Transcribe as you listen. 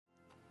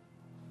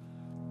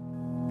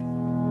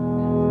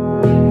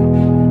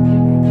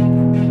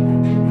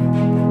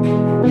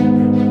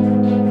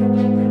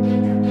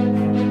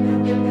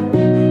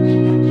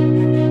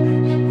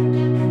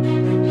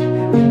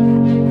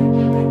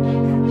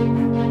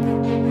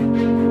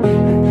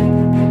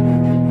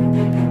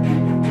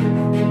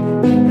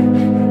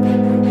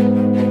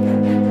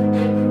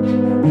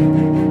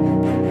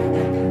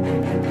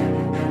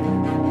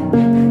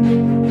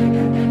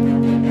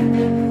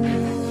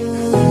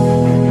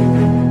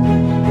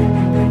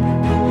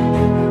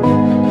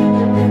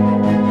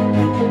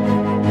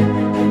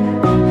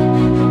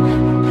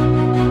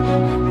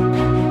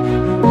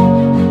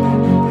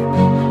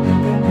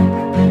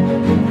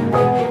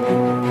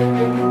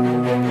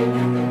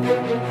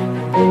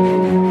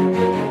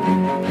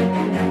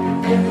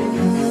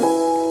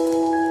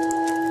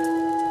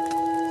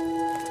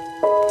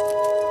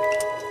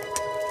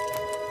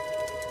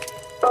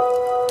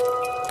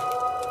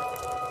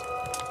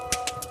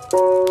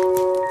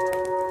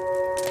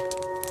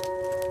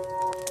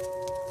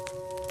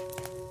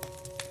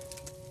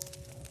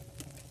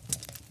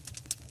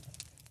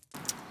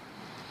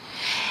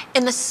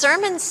In the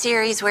sermon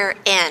series we're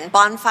in,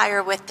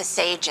 Bonfire with the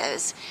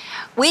Sages,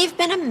 we've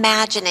been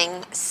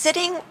imagining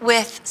sitting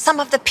with some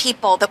of the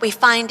people that we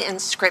find in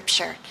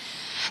Scripture,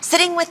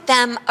 sitting with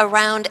them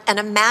around an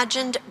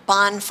imagined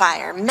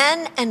bonfire,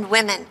 men and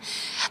women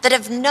that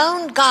have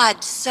known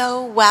God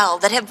so well,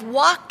 that have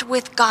walked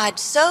with God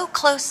so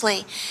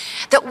closely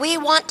that we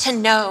want to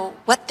know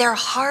what their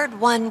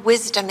hard-won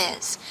wisdom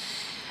is.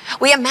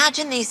 We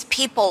imagine these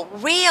people,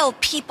 real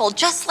people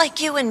just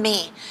like you and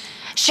me,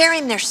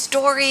 sharing their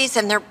stories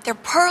and their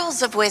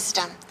pearls of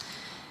wisdom.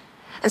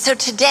 And so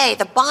today,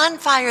 the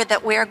bonfire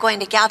that we're going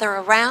to gather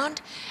around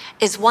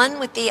is one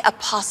with the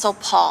Apostle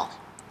Paul.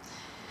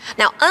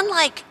 Now,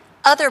 unlike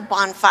other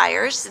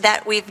bonfires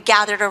that we've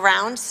gathered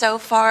around so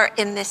far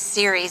in this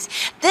series,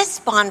 this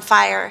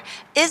bonfire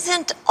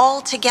isn't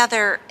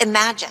altogether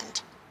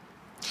imagined.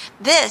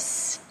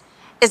 This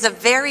is a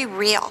very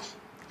real,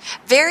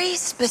 very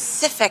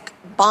specific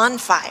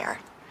bonfire.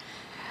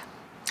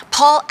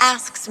 Paul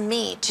asks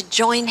me to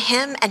join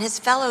him and his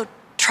fellow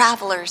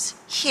travelers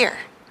here.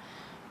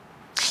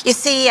 You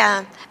see,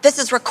 this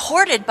is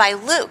recorded by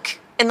Luke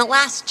in the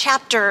last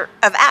chapter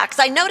of Acts.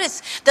 I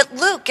notice that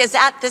Luke is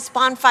at this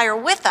bonfire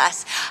with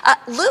us.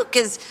 Luke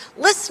is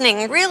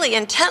listening really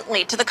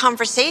intently to the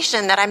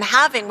conversation that I'm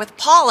having with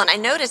Paul, and I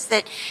notice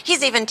that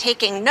he's even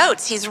taking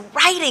notes. He's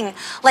writing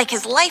like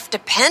his life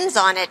depends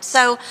on it.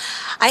 So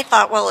I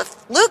thought, well,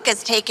 if Luke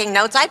is taking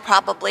notes, I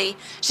probably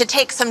should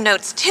take some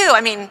notes too.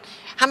 I mean,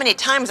 how many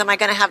times am I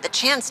going to have the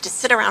chance to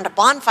sit around a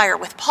bonfire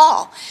with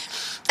Paul?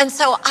 And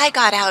so I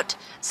got out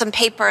some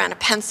paper and a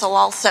pencil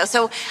also.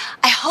 So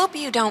I hope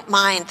you don't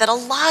mind that a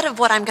lot of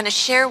what I'm going to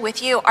share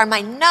with you are my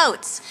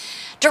notes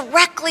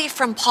directly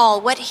from Paul,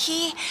 what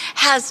he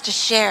has to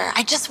share.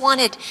 I just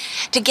wanted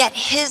to get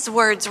his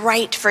words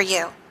right for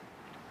you.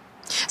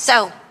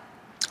 So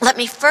let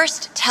me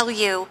first tell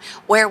you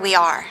where we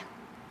are.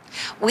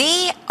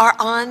 We are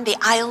on the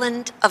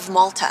island of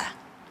Malta.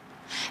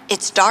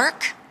 It's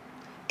dark,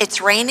 it's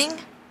raining,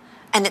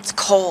 and it's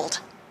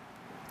cold.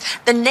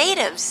 The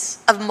natives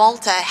of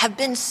Malta have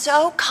been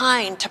so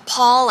kind to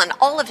Paul and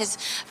all of his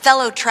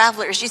fellow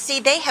travelers. You see,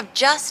 they have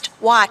just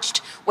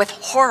watched with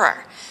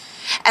horror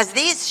as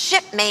these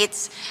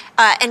shipmates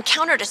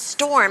encountered a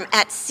storm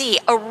at sea,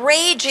 a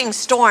raging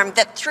storm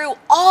that threw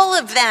all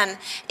of them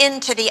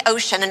into the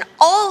ocean. And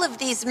all of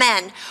these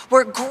men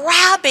were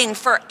grabbing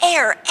for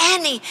air,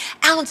 any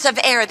ounce of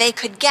air they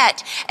could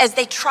get, as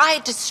they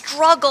tried to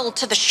struggle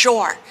to the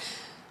shore.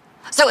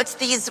 So it's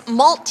these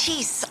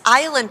Maltese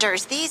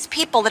islanders, these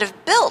people that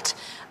have built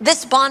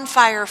this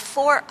bonfire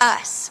for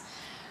us.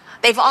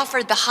 They've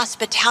offered the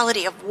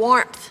hospitality of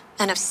warmth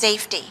and of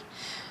safety.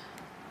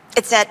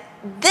 It's at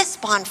this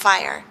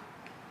bonfire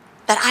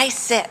that I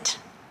sit,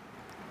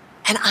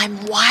 and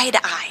I'm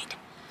wide-eyed.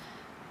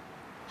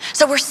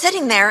 So we're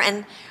sitting there,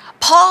 and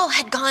Paul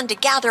had gone to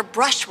gather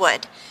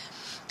brushwood.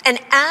 And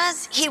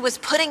as he was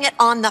putting it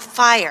on the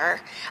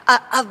fire,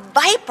 a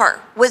viper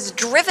was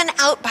driven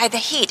out by the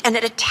heat, and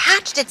it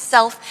attached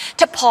itself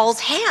to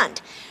Paul's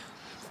hand.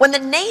 When the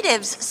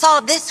natives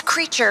saw this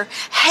creature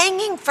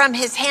hanging from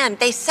his hand,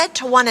 they said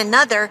to one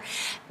another,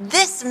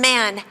 "This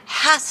man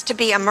has to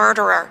be a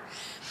murderer.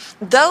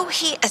 Though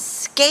he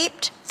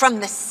escaped from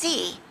the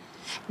sea,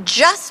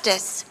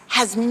 justice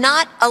has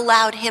not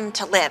allowed him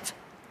to live."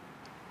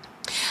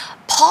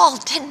 Paul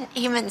didn't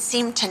even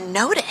seem to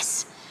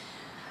notice.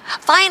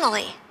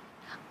 Finally,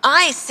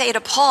 I say to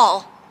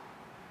Paul,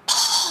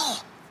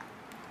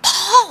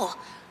 Paul,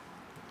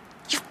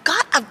 you've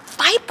got a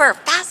viper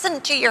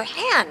fastened to your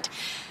hand."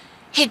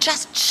 He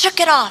just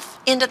shook it off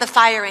into the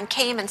fire and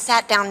came and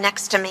sat down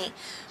next to me.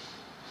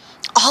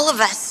 All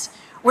of us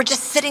were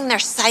just sitting there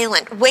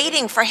silent,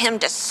 waiting for him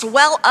to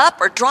swell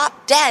up or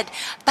drop dead,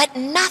 but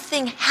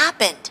nothing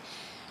happened.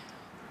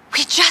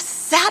 We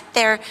just sat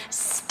there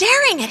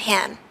staring at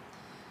him.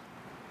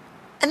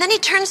 And then he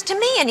turns to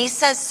me and he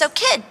says, "So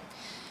kid,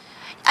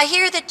 I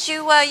hear that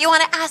you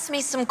want to ask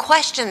me some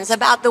questions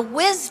about the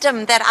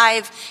wisdom that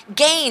I've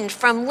gained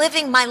from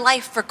living my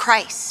life for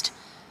Christ."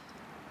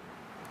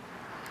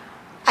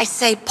 I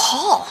say,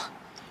 "Paul,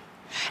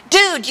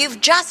 dude, you've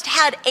just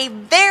had a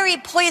very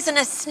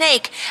poisonous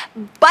snake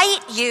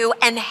bite you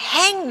and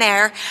hang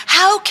there.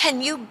 How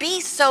can you be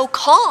so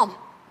calm?"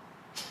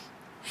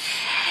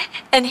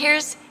 And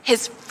here's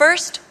his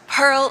first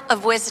pearl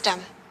of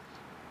wisdom.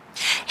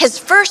 His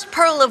first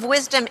pearl of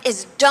wisdom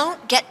is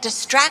don't get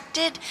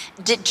distracted,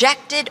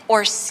 dejected,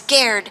 or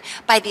scared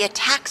by the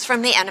attacks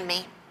from the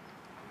enemy.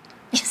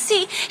 You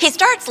see, he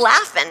starts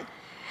laughing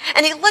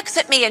and he looks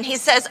at me and he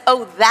says,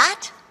 "Oh,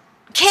 that?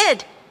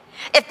 Kid,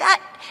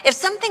 if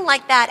something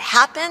like that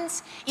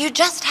happens, you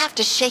just have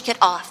to shake it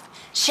off.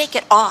 Shake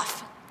it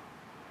off."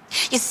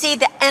 You see,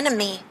 the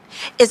enemy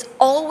is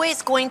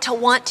always going to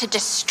want to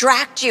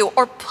distract you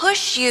or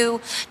push you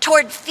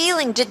toward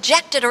feeling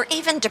dejected or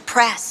even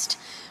depressed.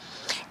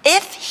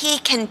 If he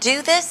can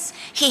do this,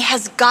 he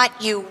has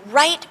got you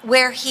right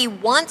where he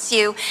wants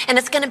you, and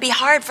it's going to be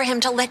hard for him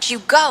to let you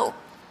go.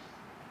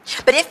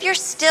 But if you're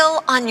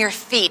still on your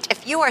feet,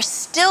 if you are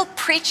still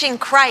preaching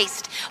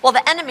Christ, well,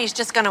 the enemy's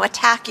just going to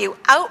attack you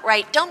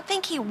outright. Don't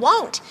think he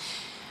won't.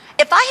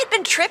 If I had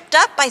been tripped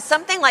up by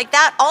something like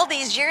that all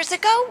these years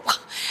ago,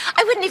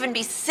 I wouldn't even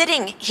be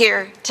sitting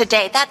here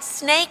today. That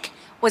snake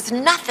was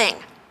nothing.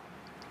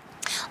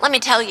 Let me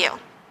tell you,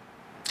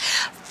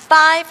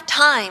 5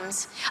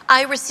 times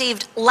I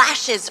received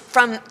lashes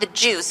from the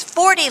Jews,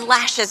 40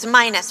 lashes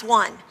minus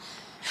 1.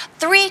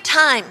 3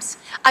 times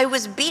I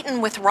was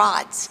beaten with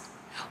rods.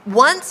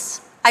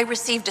 Once I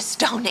received a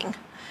stoning.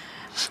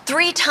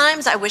 3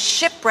 times I was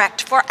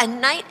shipwrecked for a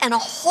night and a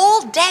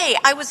whole day.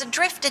 I was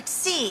adrift at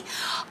sea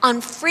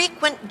on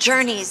frequent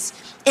journeys,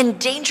 in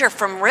danger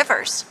from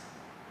rivers,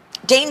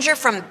 danger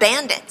from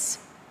bandits,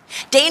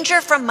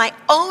 danger from my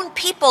own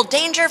people,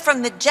 danger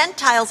from the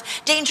Gentiles,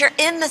 danger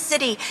in the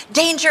city,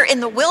 danger in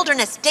the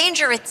wilderness,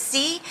 danger at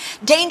sea,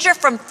 danger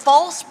from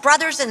false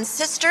brothers and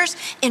sisters,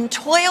 in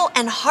toil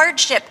and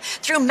hardship,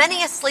 through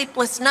many a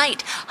sleepless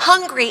night,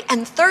 hungry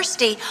and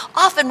thirsty,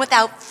 often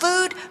without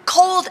food,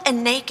 cold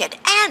and naked.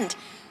 And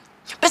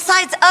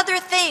besides other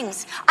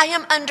things, I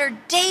am under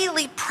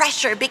daily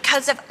pressure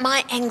because of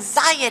my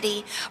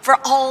anxiety for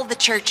all the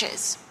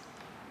churches.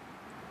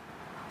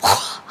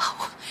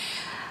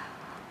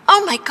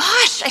 Oh my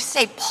gosh, I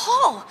say,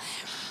 Paul,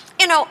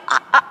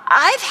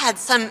 I've had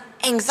some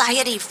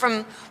anxiety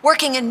from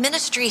working in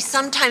ministry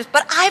sometimes,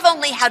 but I've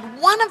only had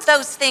one of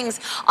those things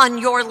on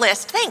your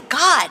list. Thank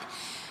God.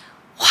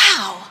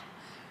 Wow,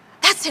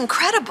 that's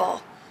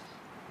incredible.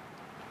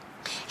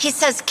 He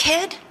says,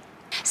 kid,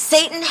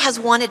 Satan has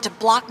wanted to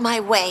block my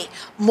way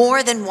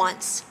more than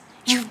once.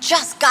 You've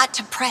just got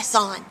to press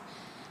on.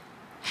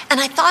 And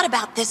I thought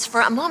about this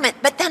for a moment,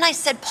 but then I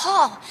said,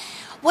 Paul,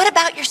 what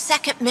about your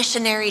second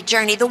missionary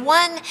journey, the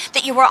one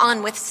that you were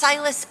on with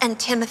Silas and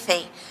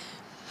Timothy?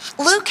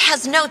 Luke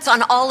has notes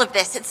on all of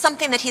this. It's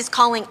something that he's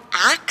calling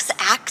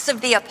Acts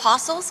of the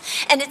Apostles,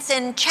 and it's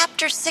in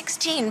chapter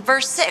 16,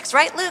 verse 6,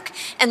 right, Luke?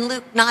 And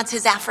Luke nods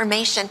his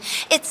affirmation.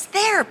 It's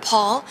there,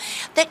 Paul,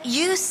 that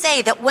you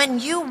say that when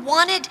you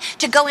wanted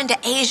to go into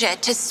Asia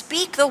to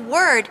speak the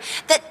word,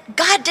 that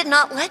God did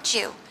not let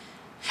you.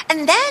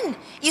 And then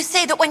you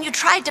say that when you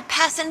tried to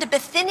pass into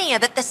Bithynia,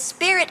 that the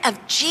Spirit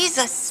of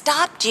Jesus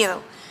stopped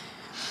you.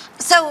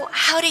 So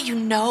how do you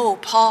know,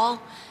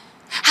 Paul?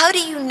 How do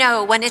you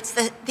know when it's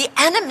the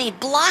enemy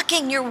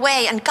blocking your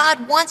way and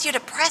God wants you to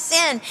press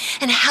in?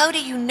 And how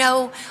do you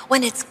know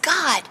when it's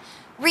God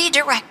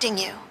redirecting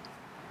you?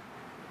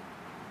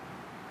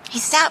 He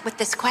sat with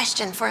this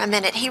question for a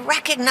minute. He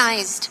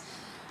recognized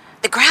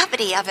the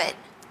gravity of it.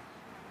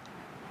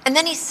 And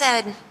then he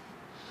said,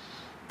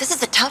 this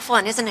is a tough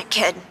one, isn't it,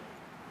 kid?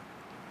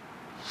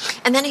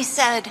 And then he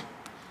said,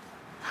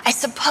 I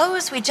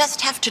suppose we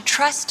just have to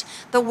trust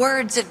the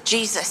words of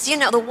Jesus. You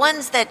know, the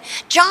ones that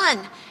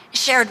John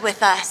shared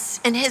with us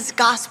in his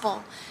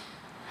gospel.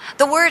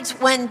 The words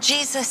when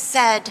Jesus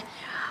said,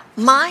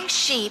 my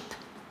sheep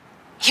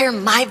hear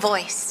my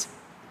voice.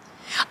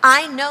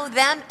 I know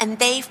them and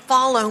they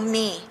follow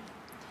me.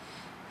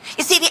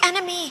 You see, the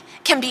enemy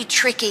can be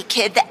tricky,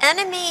 kid. The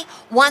enemy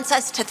wants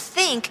us to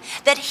think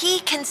that he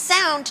can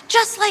sound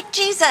just like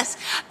Jesus,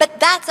 but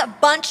that's a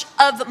bunch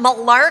of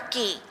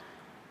malarkey.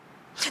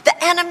 The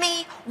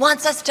enemy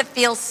wants us to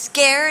feel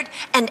scared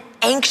and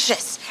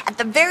anxious at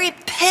the very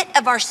pit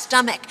of our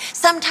stomach.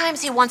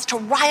 Sometimes he wants to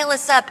rile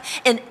us up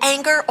in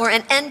anger or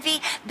in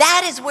envy.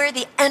 That is where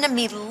the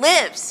enemy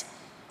lives.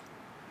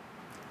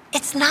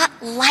 It's not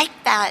like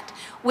that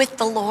with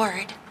the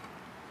Lord.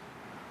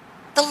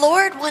 The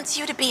Lord wants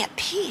you to be at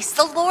peace.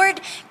 The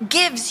Lord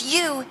gives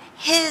you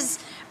his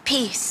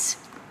peace.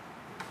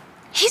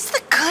 He's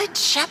the good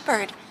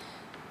shepherd.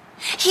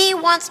 He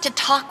wants to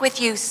talk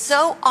with you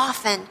so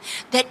often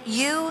that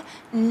you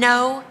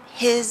know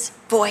his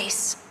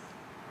voice.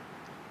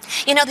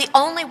 You know, the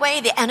only way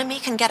the enemy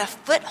can get a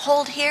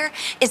foothold here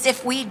is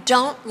if we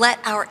don't let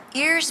our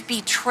ears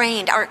be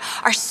trained,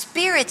 our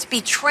spirits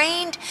be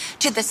trained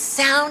to the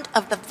sound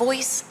of the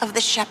voice of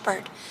the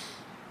shepherd.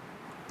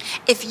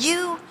 If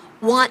you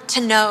want to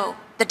know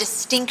the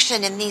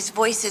distinction in these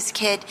voices,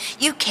 kid,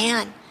 you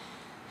can.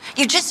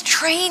 You just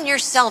train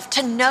yourself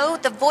to know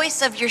the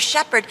voice of your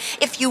shepherd.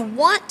 If you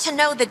want to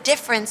know the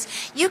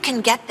difference, you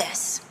can get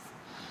this.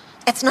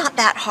 It's not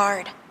that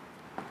hard.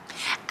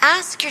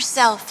 Ask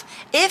yourself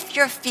if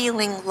you're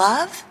feeling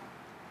love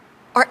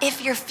or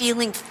if you're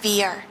feeling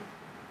fear.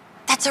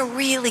 That's a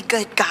really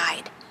good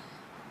guide.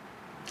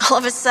 All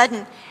of a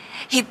sudden,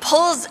 he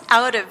pulls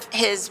out of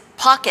his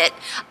pocket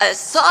a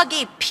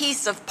soggy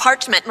piece of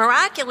parchment.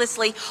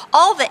 Miraculously,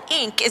 all the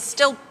ink is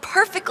still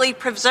perfectly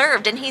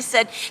preserved. And he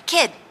said,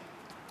 kid,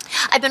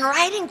 I've been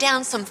writing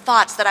down some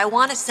thoughts that I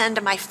want to send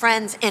to my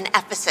friends in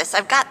Ephesus.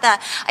 I've got the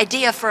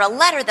idea for a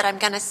letter that I'm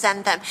going to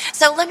send them.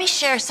 So let me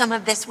share some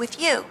of this with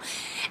you.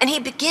 And he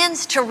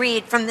begins to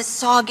read from this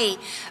soggy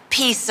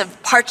piece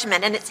of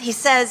parchment. And he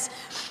says,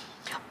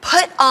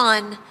 put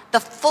on the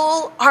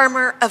full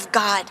armor of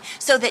God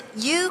so that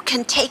you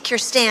can take your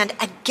stand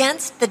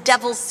against the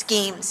devil's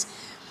schemes.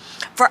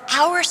 For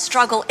our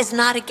struggle is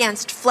not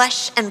against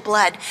flesh and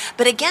blood,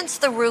 but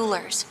against the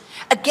rulers,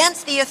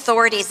 against the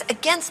authorities,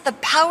 against the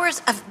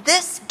powers of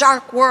this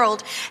dark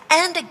world,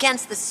 and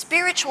against the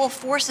spiritual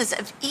forces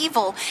of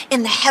evil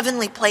in the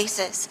heavenly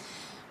places.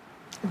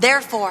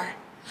 Therefore,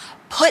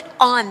 put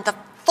on the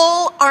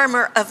full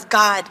armor of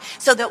God,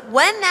 so that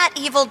when that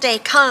evil day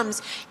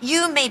comes,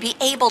 you may be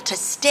able to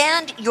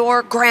stand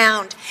your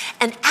ground.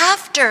 And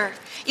after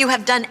you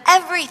have done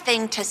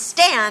everything to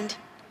stand,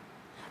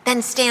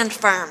 then stand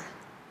firm.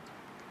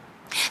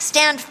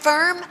 Stand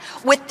firm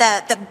with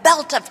the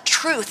belt of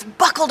truth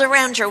buckled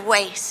around your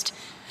waist,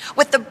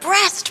 with the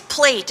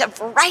breastplate of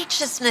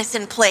righteousness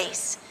in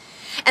place,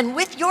 and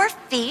with your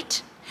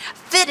feet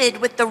fitted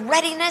with the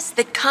readiness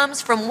that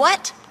comes from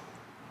what?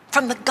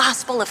 From the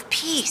gospel of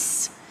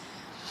peace.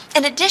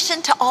 In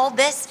addition to all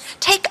this,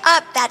 take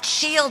up that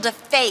shield of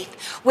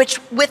faith,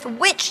 with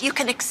which you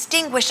can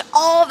extinguish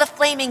all the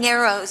flaming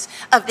arrows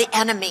of the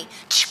enemy.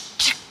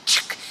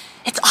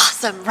 It's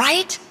awesome,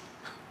 right?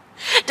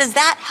 Does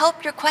that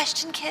help your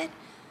question, kid?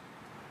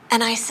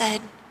 And I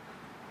said,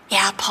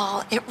 yeah,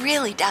 Paul, it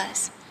really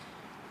does.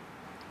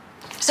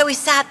 So we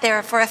sat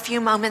there for a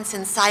few moments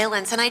in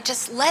silence, and I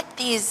just let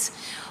these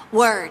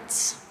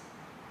words,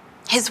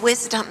 his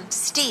wisdom,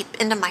 steep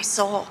into my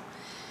soul.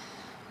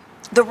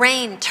 The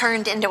rain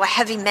turned into a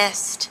heavy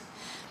mist.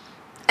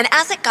 And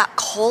as it got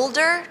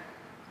colder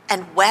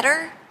and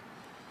wetter,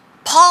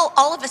 Paul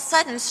all of a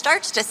sudden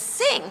starts to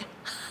sing.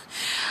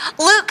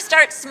 Luke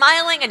starts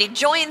smiling and he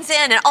joins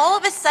in, and all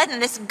of a sudden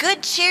this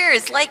good cheer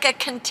is like a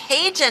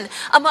contagion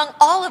among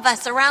all of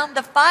us around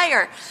the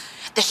fire.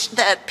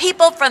 The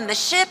people from the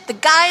ship, the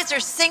guys are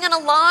singing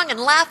along and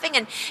laughing,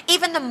 and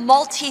even the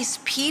Maltese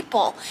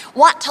people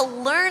want to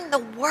learn the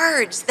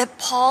words that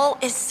Paul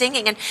is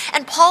singing.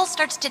 And Paul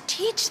starts to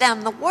teach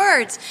them the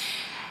words.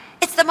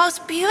 It's the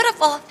most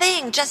beautiful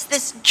thing, just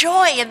this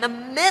joy in the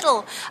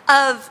middle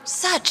of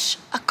such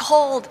a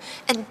cold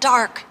and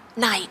dark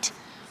night.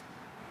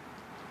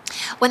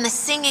 When the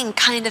singing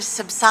kind of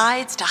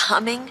subsides to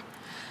humming,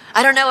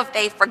 I don't know if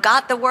they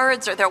forgot the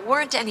words or there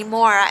weren't any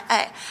more.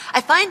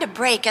 I find a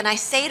break and I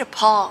say to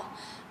Paul,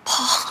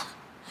 Paul,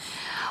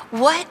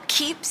 what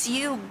keeps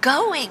you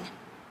going?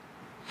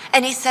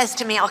 And he says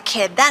to me, oh,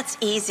 kid, that's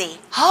easy.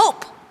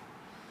 Hope.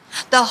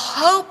 The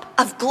hope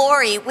of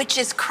glory, which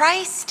is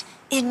Christ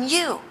in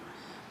you.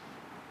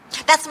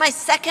 That's my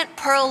second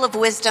pearl of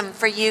wisdom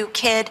for you,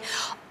 kid.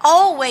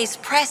 Always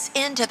press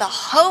into the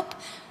hope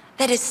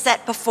that is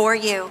set before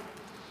you.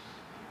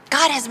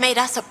 God has made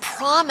us a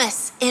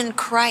promise in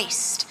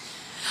Christ.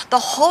 The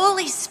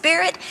Holy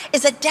Spirit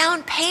is a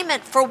down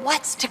payment for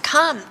what's to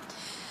come.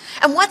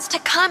 And what's to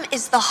come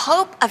is the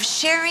hope of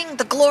sharing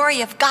the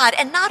glory of God.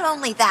 And not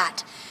only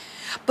that,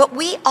 but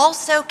we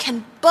also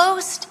can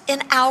boast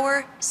in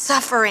our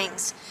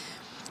sufferings,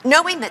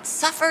 knowing that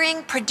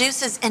suffering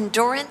produces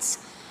endurance,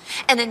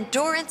 and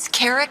endurance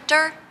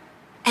character,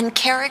 and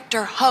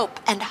character hope.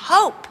 And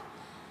hope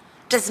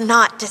does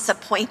not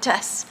disappoint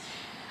us.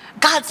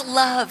 God's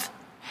love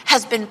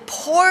has been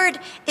poured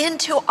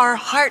into our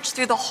hearts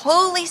through the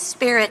Holy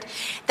Spirit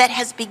that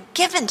has been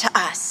given to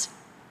us.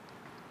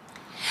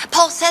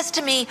 Paul says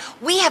to me,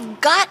 we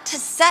have got to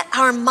set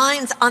our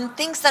minds on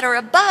things that are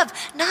above,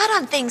 not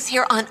on things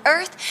here on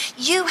earth.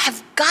 You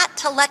have got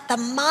to let the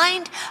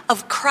mind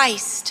of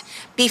Christ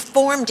be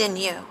formed in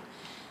you.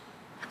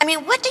 I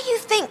mean, what do you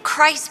think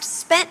Christ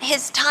spent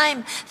his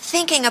time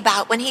thinking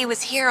about when he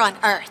was here on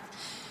earth?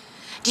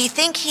 Do you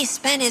think he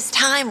spent his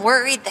time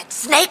worried that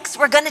snakes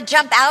were going to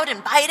jump out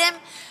and bite him?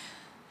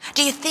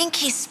 Do you think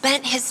he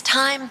spent his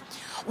time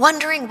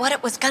wondering what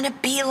it was going to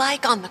be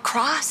like on the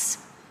cross?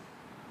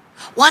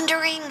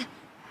 Wondering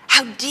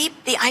how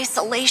deep the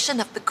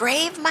isolation of the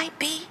grave might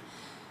be?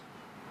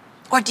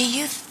 Or do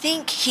you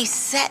think he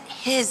set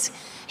his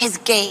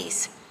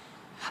gaze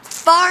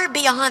far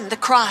beyond the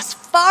cross,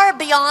 far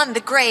beyond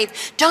the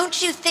grave?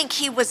 Don't you think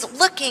he was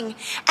looking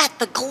at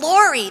the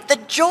glory, the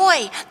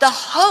joy, the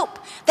hope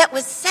that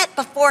was set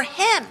before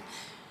him?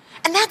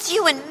 And that's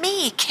you and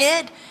me,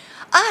 kid.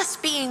 Us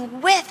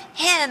being with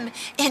him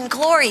in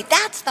glory.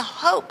 That's the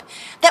hope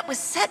that was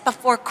set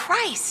before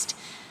Christ.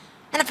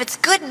 And if it's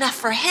good enough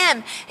for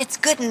him, it's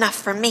good enough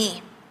for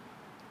me.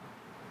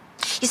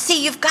 You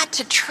see, you've got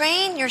to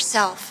train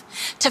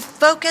yourself to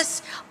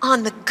focus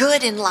on the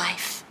good in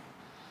life.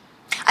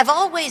 I've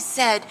always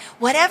said,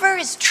 whatever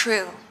is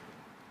true,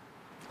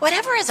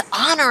 whatever is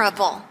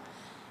honorable,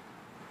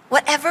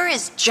 whatever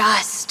is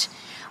just,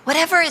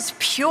 whatever is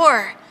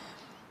pure,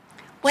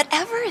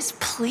 whatever is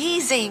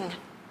pleasing,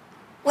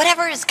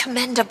 whatever is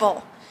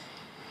commendable,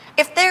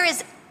 if there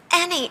is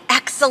any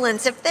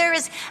excellence, if there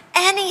is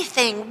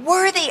anything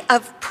worthy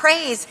of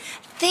praise,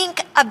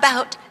 think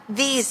about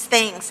these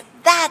things.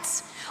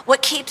 That's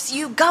what keeps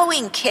you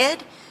going,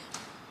 kid.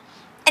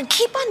 And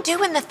keep on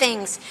doing the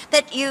things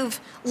that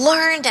you've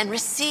learned and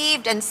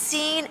received and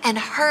seen and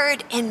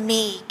heard in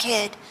me,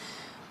 kid.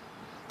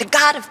 The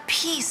God of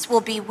peace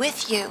will be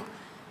with you.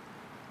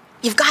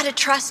 You've got to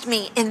trust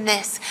me in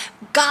this.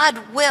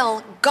 God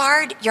will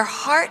guard your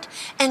heart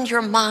and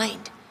your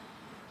mind.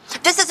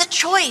 This is a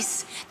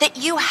choice that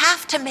you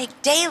have to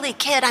make daily,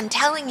 kid. I'm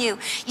telling you,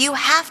 you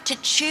have to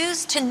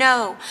choose to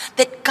know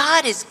that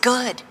God is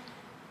good,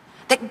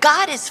 that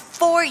God is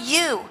for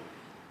you,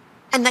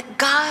 and that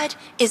God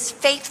is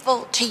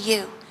faithful to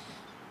you.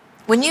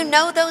 When you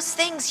know those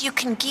things, you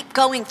can keep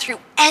going through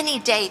any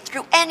day,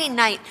 through any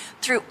night,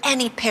 through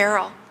any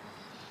peril.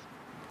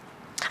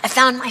 I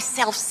found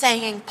myself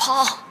saying,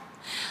 Paul,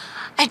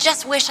 I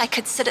just wish I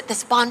could sit at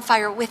this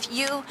bonfire with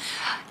you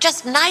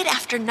just night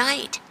after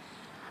night.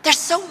 There's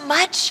so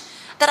much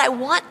that I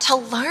want to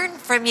learn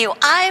from you.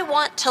 I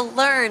want to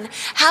learn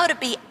how to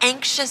be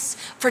anxious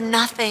for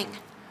nothing.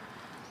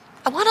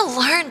 I want to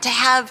learn to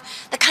have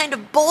the kind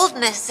of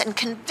boldness and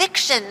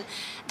conviction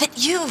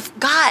that you've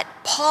got.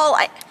 Paul,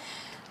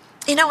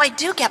 I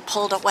do get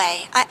pulled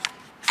away.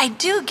 I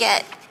do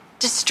get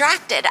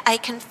distracted, I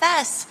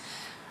confess.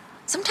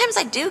 Sometimes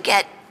I do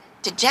get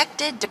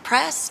dejected,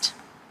 depressed,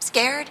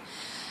 scared.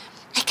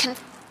 I can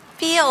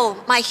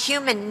feel my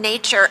human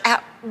nature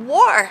at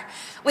war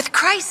with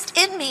Christ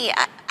in me.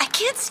 I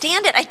can't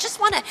stand it. I just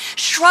want to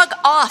shrug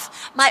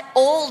off my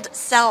old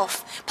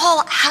self.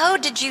 Paul, how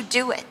did you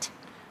do it?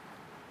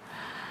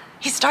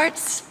 He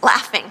starts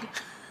laughing.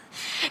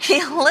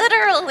 He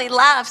literally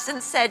laughs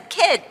and said,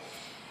 kid,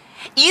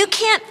 you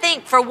can't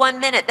think for 1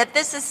 minute that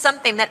this is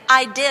something that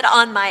I did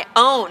on my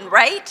own,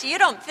 right? You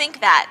don't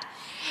think that.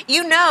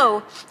 You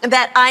know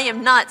that I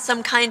am not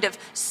some kind of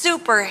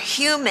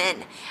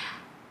superhuman.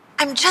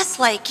 I'm just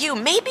like you,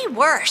 maybe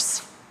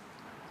worse,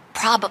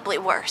 probably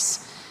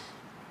worse.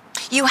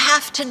 You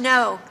have to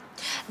know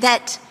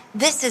that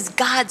this is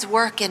God's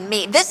work in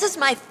me. This is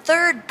my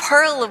third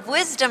pearl of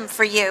wisdom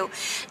for you.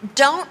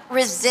 Don't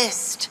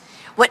resist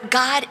what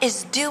God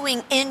is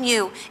doing in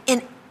you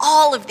in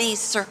all of these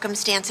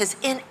circumstances,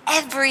 in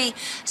every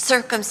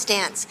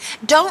circumstance.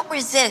 Don't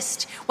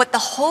resist what the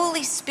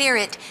Holy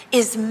Spirit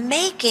is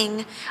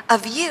making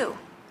of you.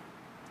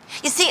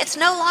 You see, it's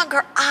no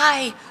longer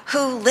I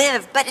who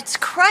live, but it's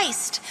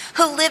Christ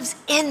who lives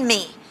in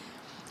me.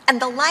 And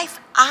the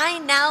life I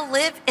now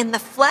live in the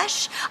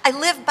flesh, I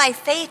live by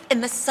faith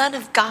in the Son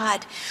of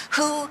God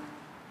who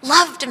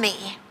loved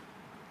me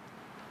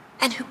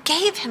and who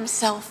gave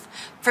himself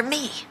for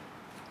me.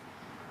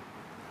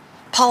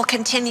 Paul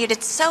continued,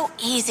 it's so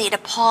easy to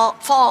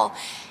fall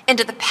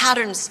into the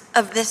patterns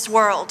of this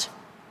world.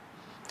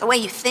 The way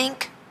you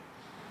think,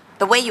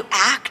 the way you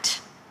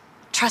act.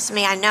 Trust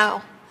me, I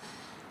know.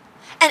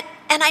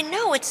 And I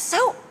know it's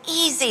so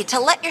easy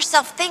to let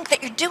yourself think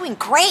that you're doing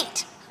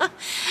great.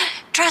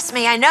 Trust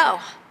me, I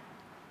know.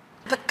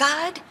 But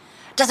God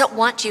doesn't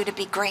want you to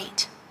be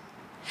great.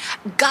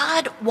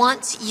 God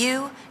wants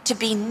you to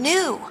be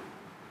new.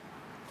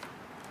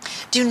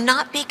 Do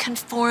not be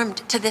conformed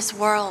to this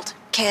world,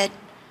 kid,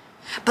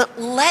 but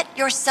let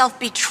yourself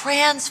be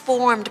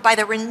transformed by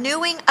the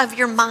renewing of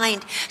your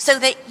mind so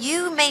that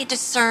you may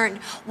discern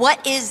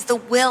what is the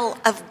will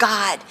of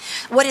God,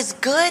 what is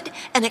good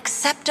and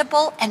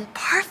acceptable and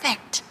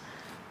perfect.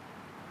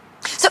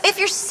 So if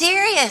you're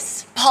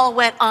serious, Paul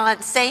went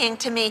on saying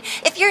to me,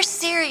 if you're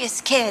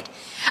serious, kid,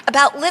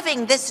 about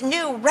living this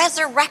new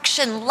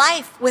resurrection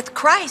life with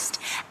Christ,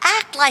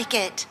 act like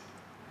it.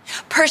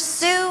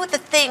 Pursue the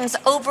things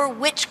over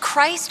which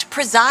Christ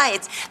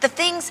presides, the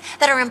things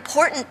that are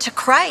important to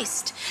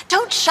Christ.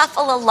 Don't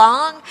shuffle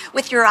along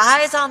with your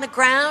eyes on the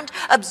ground,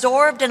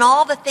 absorbed in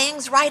all the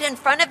things right in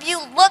front of you.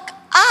 Look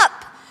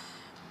up.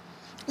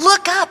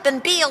 Look up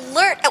and be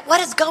alert at what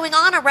is going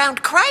on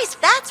around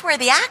Christ. That's where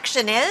the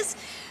action is.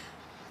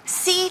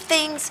 See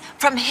things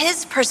from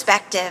his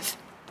perspective.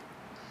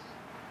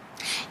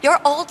 Your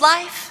old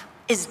life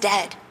is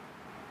dead.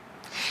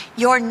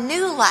 Your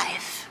new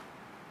life,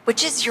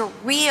 which is your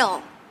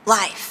real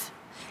life,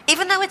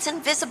 even though it's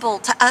invisible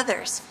to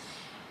others,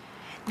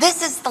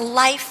 this is the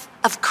life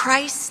of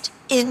Christ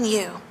in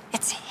you.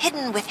 It's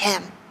hidden with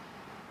him.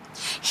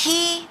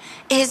 He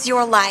is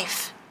your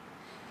life.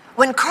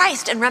 When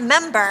Christ, and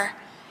remember,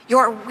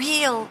 your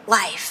real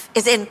life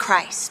is in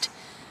Christ.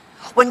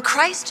 When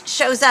Christ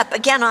shows up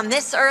again on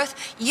this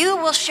earth, you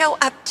will show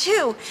up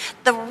too,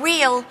 the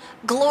real,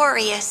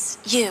 glorious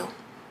you.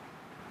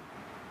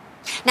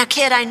 Now,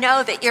 kid, I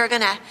know that you're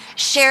going to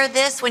share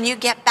this when you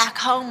get back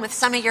home with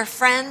some of your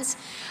friends.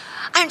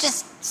 I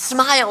just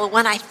smile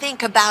when I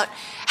think about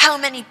how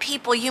many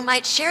people you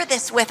might share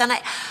this with. And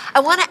I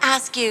want to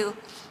ask you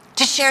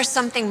to share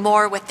something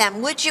more with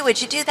them. Would you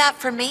do that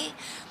for me?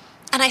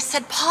 And I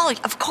said, Paul,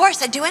 of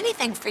course, I'd do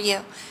anything for you.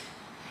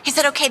 He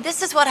said, okay,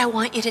 this is what I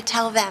want you to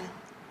tell them.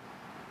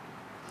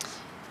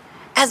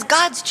 As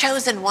God's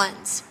chosen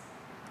ones,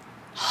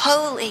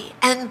 holy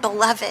and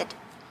beloved,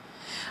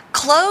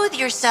 clothe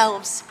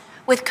yourselves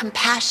with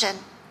compassion,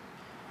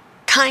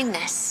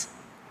 kindness,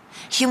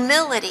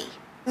 humility,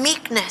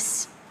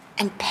 meekness,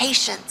 and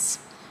patience.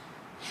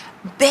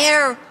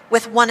 Bear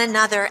with one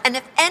another, and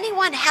if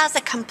anyone has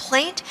a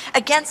complaint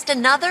against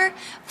another,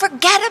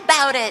 forget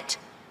about it.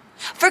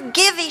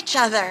 Forgive each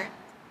other.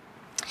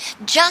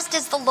 Just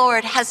as the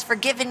Lord has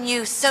forgiven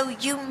you, so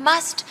you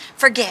must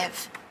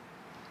forgive.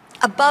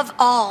 Above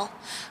all,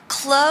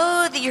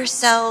 clothe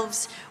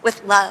yourselves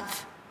with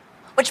love,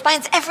 which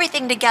binds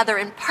everything together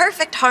in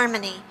perfect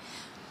harmony.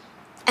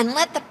 And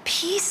let the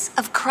peace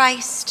of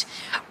Christ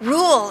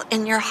rule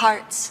in your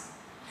hearts,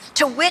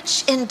 to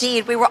which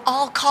indeed we were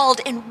all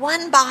called in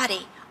one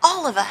body,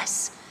 all of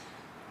us.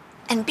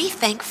 And be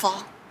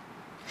thankful.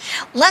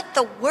 Let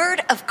the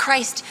word of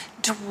Christ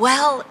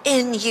dwell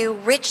in you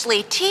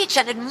richly. Teach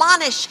and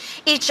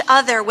admonish each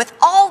other with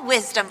all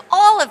wisdom,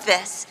 all of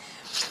this.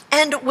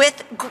 And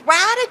with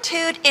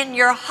gratitude in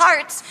your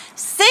hearts,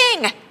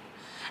 sing.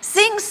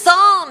 Sing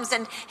psalms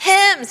and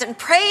hymns and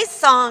praise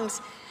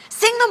songs.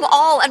 Sing them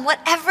all, and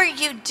whatever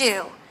you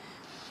do,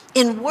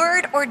 in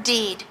word or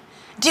deed,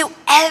 do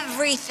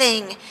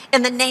everything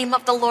in the name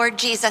of the Lord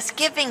Jesus,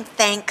 giving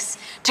thanks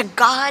to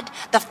God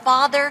the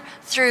Father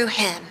through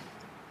him.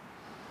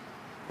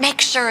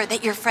 Make sure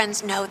that your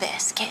friends know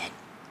this, kid.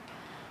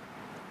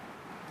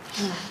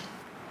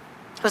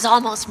 It was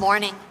almost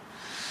morning.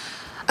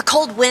 A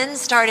cold wind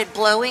started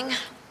blowing.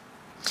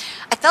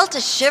 I felt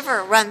a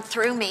shiver run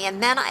through me,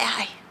 and then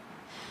I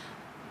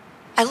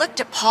looked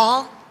at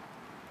Paul,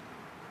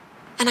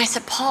 and I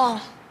said,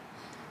 Paul,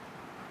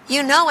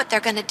 you know what they're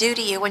going to do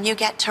to you when you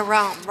get to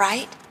Rome,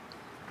 right?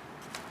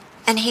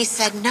 And he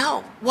said,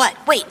 no. What?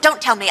 Wait,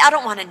 don't tell me. I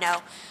don't want to know.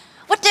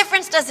 What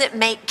difference does it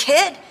make,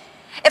 kid?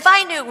 If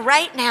I knew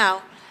right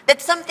now that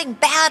something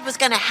bad was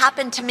going to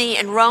happen to me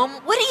in Rome,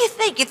 what do you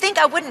think? You think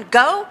I wouldn't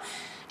go?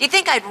 Do you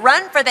think I'd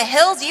run for the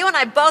hills? You and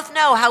I both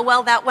know how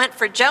well that went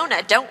for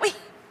Jonah, don't we?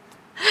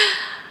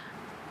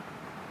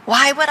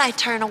 Why would I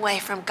turn away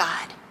from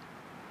God?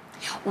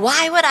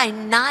 Why would I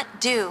not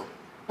do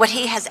what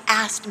he has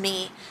asked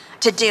me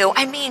to do?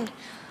 I mean,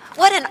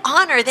 what an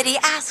honor that he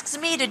asks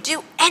me to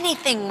do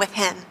anything with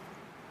him.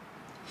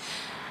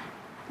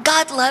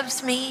 God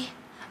loves me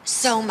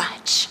so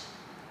much.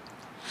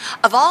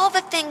 Of all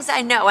the things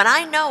I know, and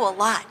I know a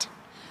lot,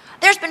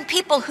 there's been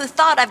people who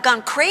thought I've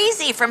gone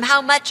crazy from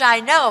how much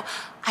I know.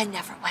 I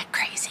never went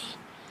crazy.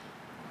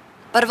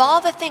 But of all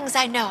the things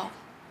I know,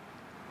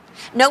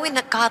 knowing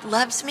that God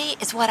loves me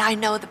is what I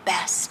know the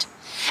best.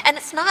 And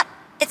it's not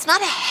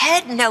a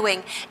head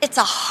knowing, it's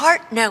a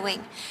heart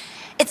knowing.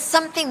 It's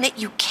something that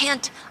you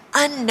can't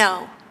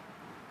unknow.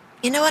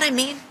 You know what I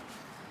mean?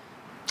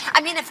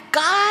 I mean, if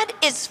God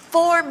is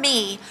for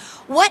me,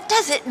 what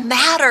does it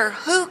matter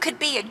who could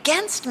be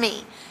against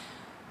me?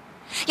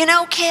 You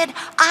know, kid,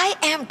 I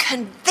am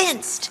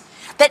convinced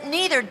that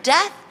neither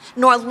death,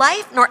 nor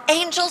life, nor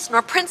angels,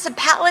 nor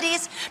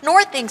principalities,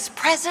 nor things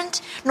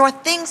present, nor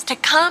things to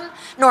come,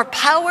 nor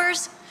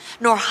powers,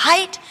 nor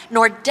height,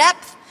 nor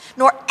depth,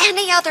 nor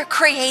any other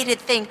created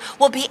thing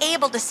will be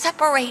able to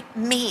separate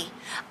me,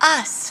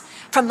 us,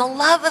 from the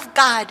love of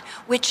God,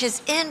 which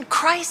is in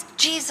Christ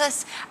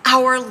Jesus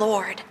our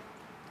Lord.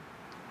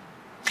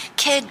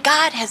 Kid,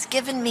 God has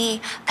given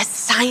me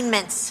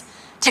assignments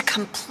to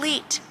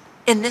complete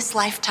in this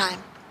lifetime.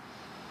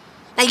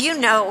 Now, you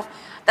know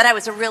that I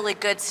was a really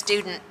good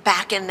student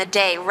back in the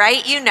day,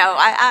 right? You know,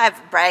 I've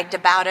bragged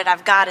about it,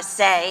 I've got to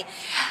say.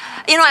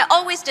 You know, I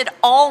always did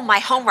all my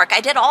homework.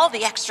 I did all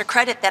the extra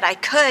credit that I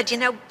could. You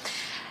know,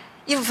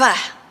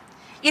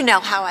 you know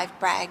how I've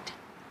bragged.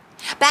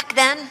 Back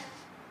then,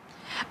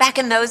 back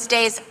in those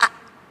days,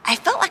 I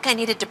felt like I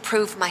needed to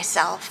prove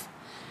myself.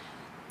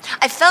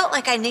 I felt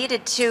like I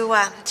needed to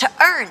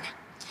earn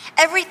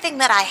everything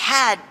that I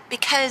had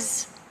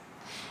because,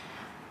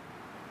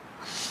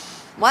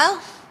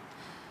 well,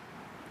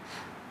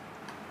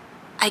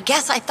 I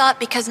guess I thought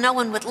because no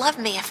one would love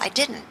me if I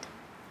didn't.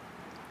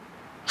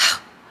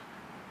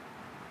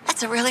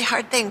 That's a really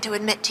hard thing to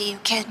admit to you,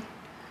 kid.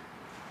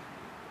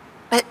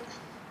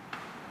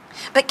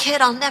 But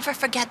kid, I'll never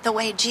forget the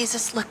way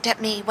Jesus looked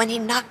at me when he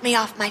knocked me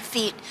off my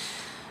feet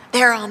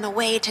there on the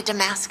way to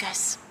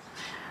Damascus.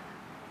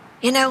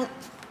 You know,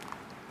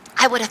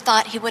 I would have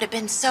thought he would have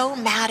been so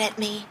mad at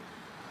me.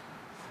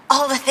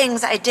 All the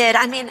things I did.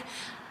 I mean,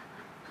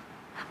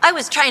 I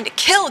was trying to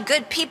kill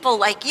good people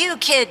like you,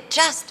 kid,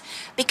 just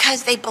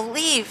because they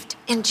believed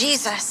in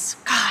Jesus.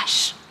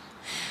 Gosh,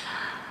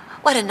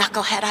 what a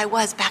knucklehead I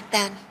was back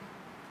then.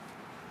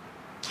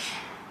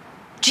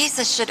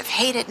 Jesus should have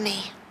hated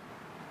me.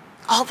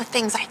 All the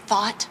things I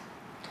thought,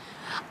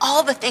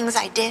 all the things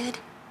I did.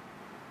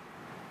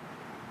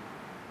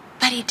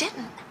 But he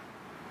didn't.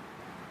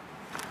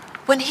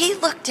 When he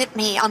looked at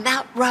me on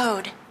that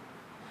road,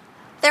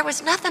 there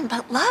was nothing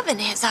but love in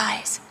his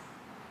eyes.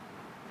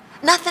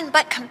 Nothing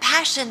but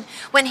compassion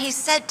when he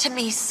said to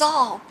me,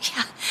 Saul,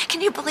 yeah, can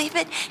you believe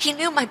it? He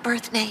knew my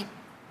birth name.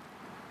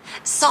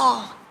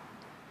 Saul,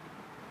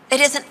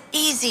 it isn't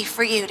easy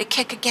for you to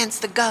kick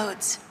against the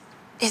goads,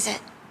 is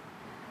it?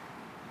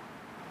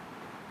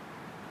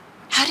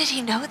 How did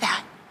he know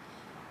that?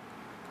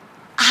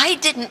 I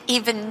didn't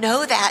even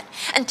know that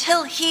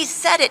until he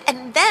said it,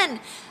 and then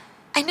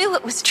I knew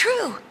it was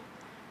true.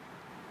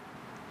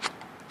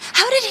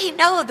 How did he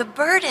know the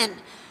burden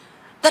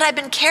that I've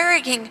been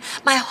carrying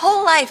my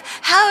whole life?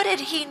 How did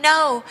he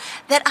know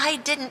that I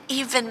didn't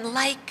even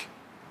like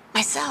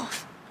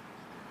myself?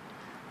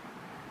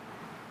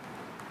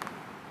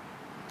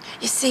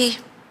 You see,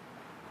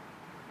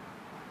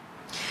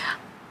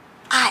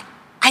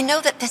 I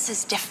know that this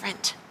is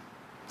different.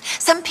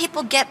 Some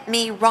people get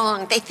me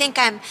wrong. They think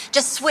I'm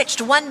just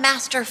switched one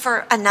master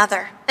for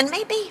another. And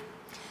maybe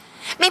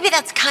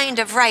that's kind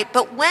of right.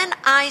 But when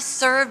I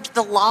served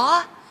the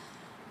law,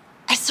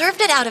 I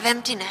served it out of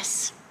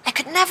emptiness. I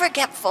could never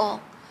get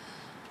full.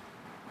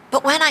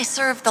 But when I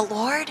serve the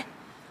Lord,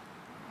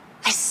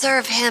 I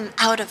serve him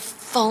out of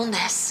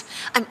fullness.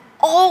 I'm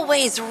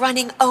always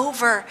running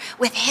over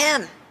with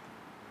him.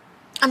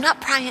 I'm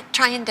not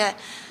trying to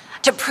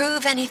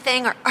prove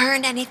anything or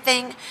earn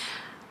anything.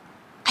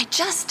 I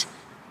just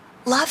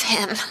love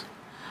him.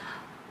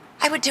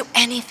 I would do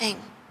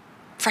anything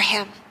for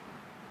him.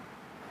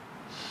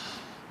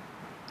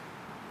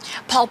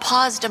 Paul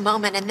paused a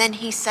moment and then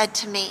he said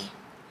to me,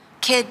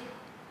 "Kid,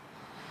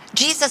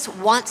 Jesus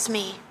wants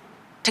me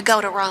to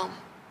go to Rome.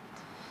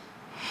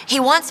 He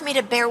wants me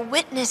to bear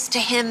witness to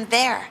him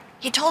there.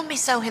 He told me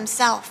so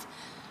himself.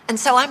 And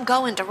so I'm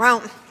going to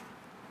Rome.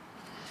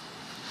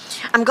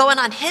 I'm going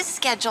on his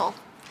schedule,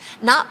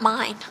 not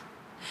mine.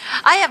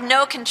 I have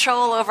no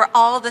control over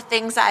all the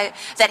things that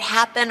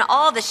happen,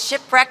 all the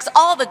shipwrecks,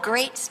 all the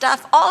great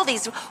stuff, all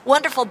these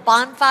wonderful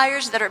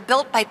bonfires that are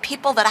built by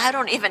people that I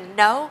don't even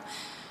know.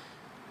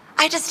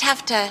 I just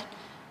have to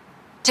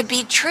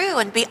be true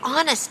and be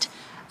honest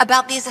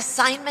about these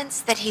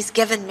assignments that he's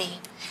given me.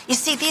 You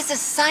see, these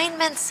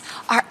assignments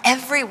are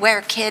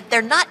everywhere, kid.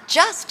 They're not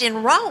just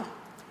in Rome.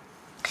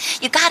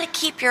 You got to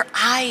keep your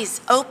eyes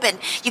open.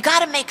 You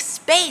got to make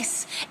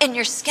space in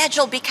your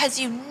schedule because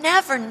you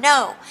never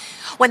know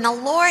when the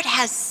Lord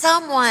has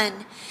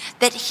someone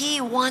that he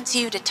wants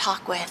you to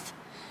talk with.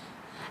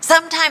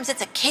 Sometimes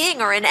it's a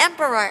king or an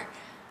emperor,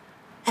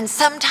 and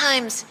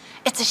sometimes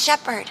it's a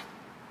shepherd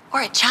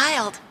or a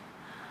child.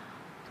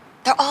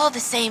 They're all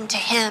the same to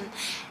him,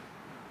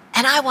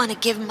 and I want to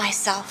give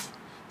myself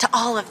to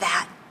all of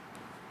that.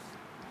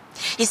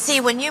 You see,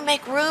 when you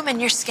make room in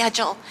your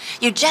schedule,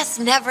 you just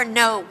never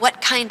know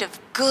what kind of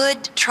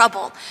good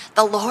trouble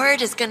the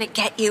Lord is going to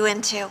get you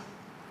into.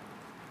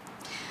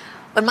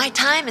 When my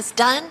time is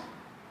done,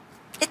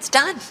 it's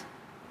done.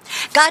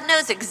 God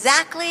knows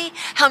exactly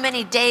how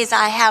many days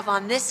I have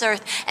on this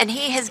earth, and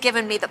he has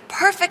given me the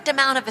perfect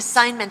amount of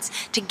assignments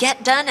to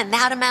get done in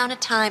that amount of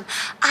time.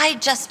 I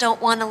just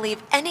don't want to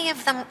leave any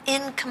of them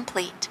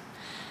incomplete.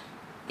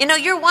 You know,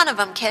 you're one of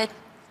them, kid.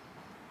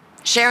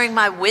 Sharing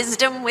my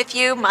wisdom with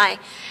you, my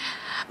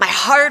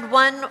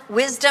hard-won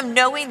wisdom,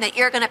 knowing that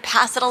you're going to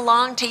pass it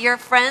along to your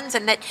friends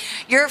and that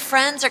your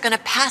friends are going to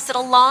pass it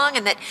along,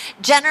 and that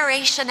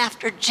generation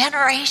after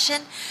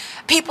generation,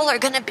 people are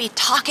going to be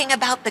talking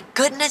about the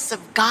goodness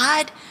of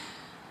God.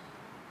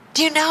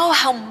 Do you know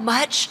how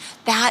much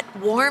that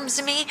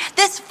warms me?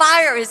 This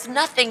fire is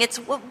nothing. It's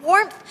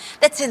warmth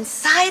that's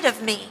inside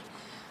of me.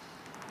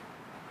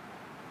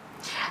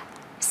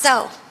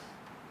 So,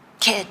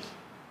 kid,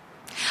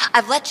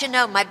 I've let you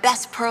know my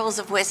best pearls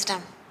of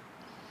wisdom.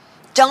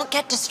 Don't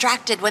get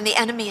distracted when the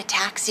enemy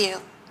attacks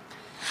you.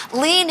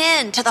 Lean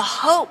in to the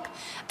hope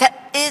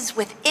that is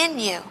within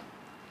you.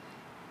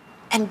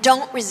 And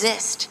don't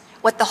resist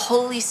what the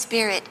Holy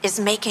Spirit is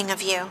making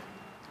of you.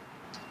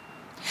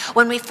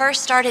 When we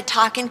first started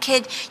talking,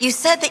 kid, you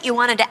said that you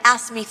wanted to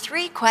ask me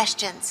 3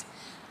 questions.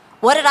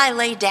 What did I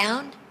lay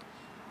down?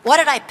 What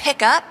did I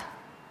pick up?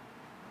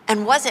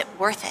 And was it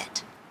worth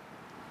it?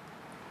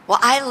 Well,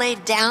 I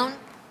laid down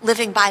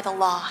living by the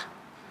law,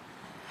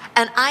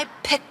 and I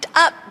picked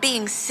up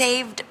being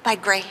saved by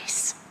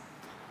grace.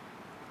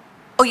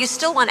 Oh, you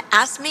still want to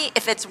ask me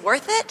if it's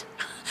worth it?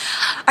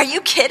 Are you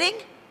kidding?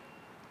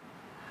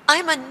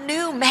 I'm a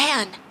new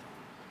man.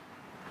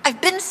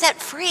 I've been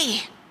set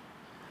free,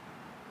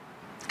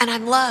 and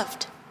I'm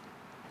loved.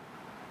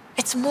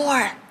 It's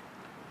more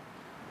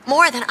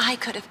than I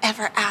could have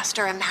ever asked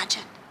or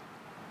imagined.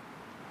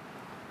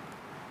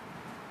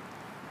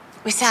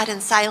 We sat in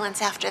silence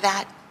after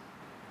that.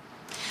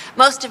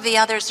 Most of the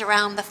others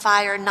around the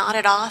fire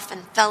nodded off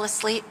and fell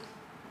asleep.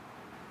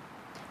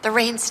 The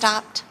rain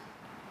stopped.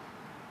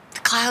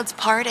 The clouds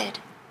parted.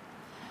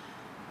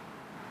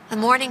 The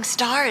morning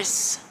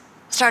stars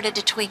started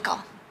to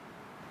twinkle.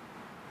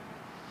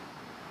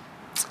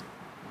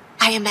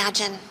 I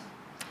imagine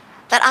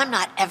that I'm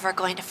not ever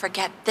going to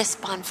forget this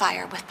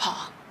bonfire with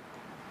Paul.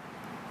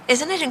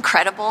 Isn't it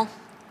incredible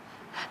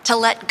to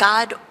let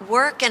God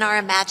work in our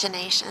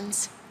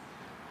imaginations?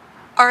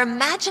 Our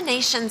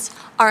imaginations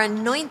are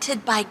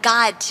anointed by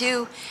God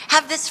to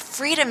have this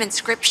freedom in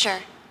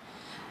Scripture,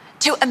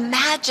 to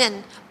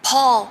imagine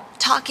Paul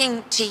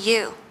talking to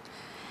you.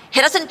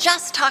 He doesn't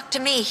just talk to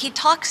me, he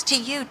talks to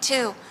you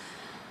too.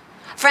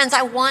 Friends,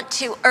 I want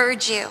to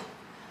urge you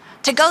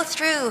to go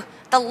through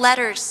the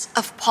letters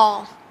of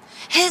Paul,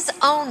 his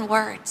own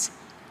words.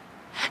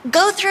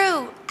 Go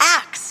through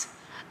Acts,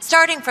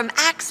 starting from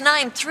Acts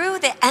 9 through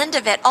the end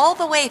of it, all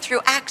the way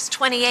through Acts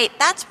 28.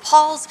 That's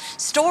Paul's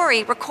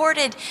story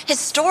recorded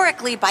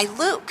historically by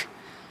Luke.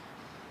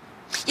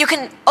 You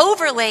can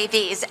overlay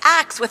these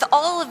Acts with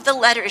all of the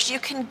letters. You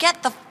can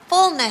get the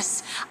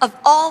fullness of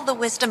all the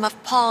wisdom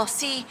of Paul.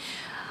 See,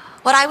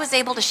 what I was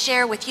able to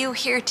share with you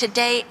here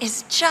today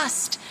is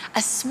just a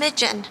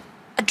smidgen,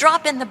 a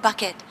drop in the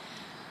bucket.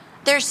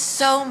 There's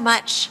so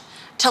much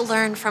to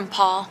learn from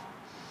Paul.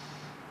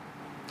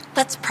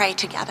 Let's pray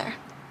together.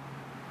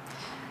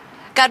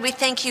 God, we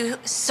thank you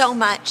so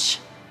much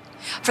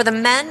for the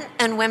men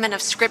and women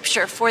of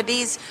Scripture, for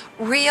these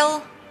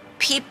real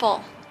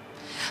people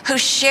who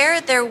share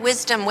their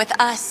wisdom with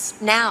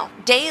us now,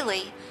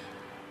 daily.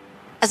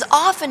 As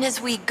often as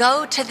we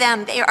go to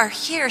them, they are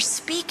here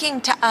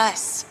speaking to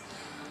us.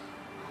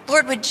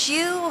 Lord, would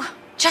you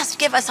just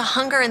give us a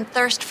hunger and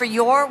thirst for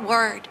your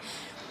word?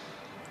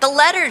 The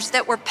letters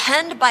that were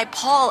penned by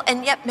Paul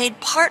and yet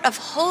made part of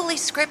Holy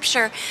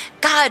Scripture,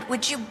 God,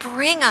 would you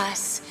bring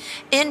us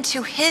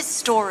into his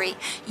story,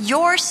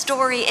 your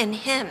story in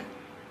him?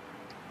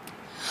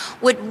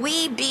 Would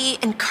we be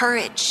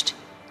encouraged?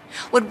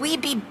 Would we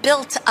be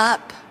built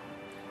up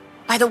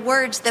by the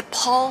words that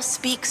Paul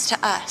speaks to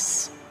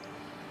us?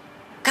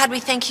 God,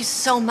 we thank you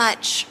so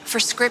much for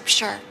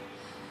Scripture,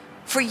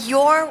 for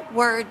your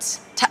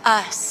words to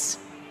us.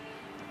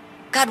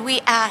 God, we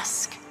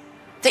ask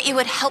that you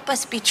would help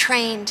us be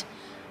trained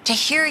to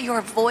hear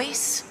your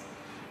voice,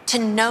 to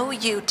know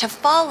you, to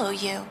follow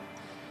you.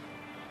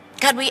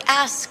 God, we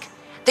ask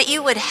that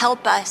you would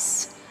help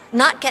us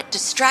not get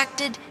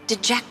distracted,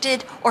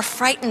 dejected, or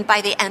frightened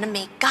by the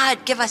enemy.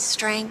 God, give us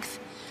strength.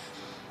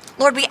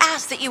 Lord, we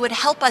ask that you would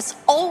help us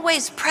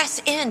always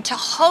press in to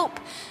hope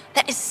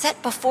that is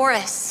set before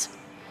us.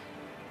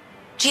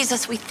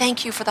 Jesus, we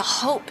thank you for the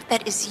hope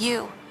that is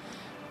you.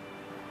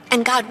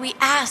 And God, we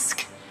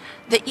ask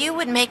that you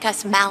would make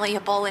us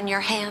malleable in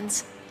your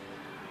hands,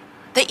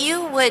 that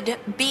you would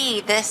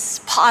be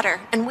this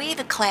potter and we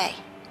the clay,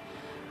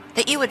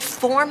 that you would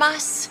form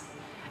us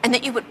and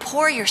that you would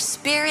pour your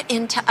Spirit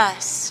into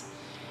us,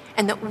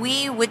 and that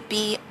we would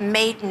be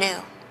made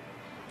new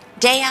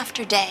day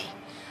after day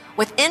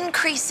with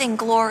increasing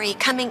glory,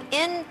 coming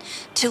in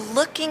to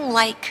looking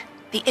like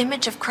the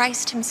image of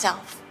Christ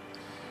himself.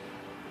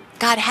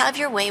 God, have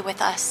your way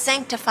with us.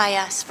 Sanctify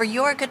us for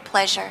your good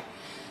pleasure.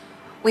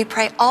 We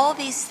pray all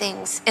these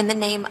things in the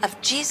name of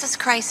Jesus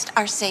Christ,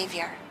 our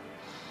Savior.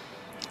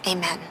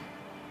 Amen.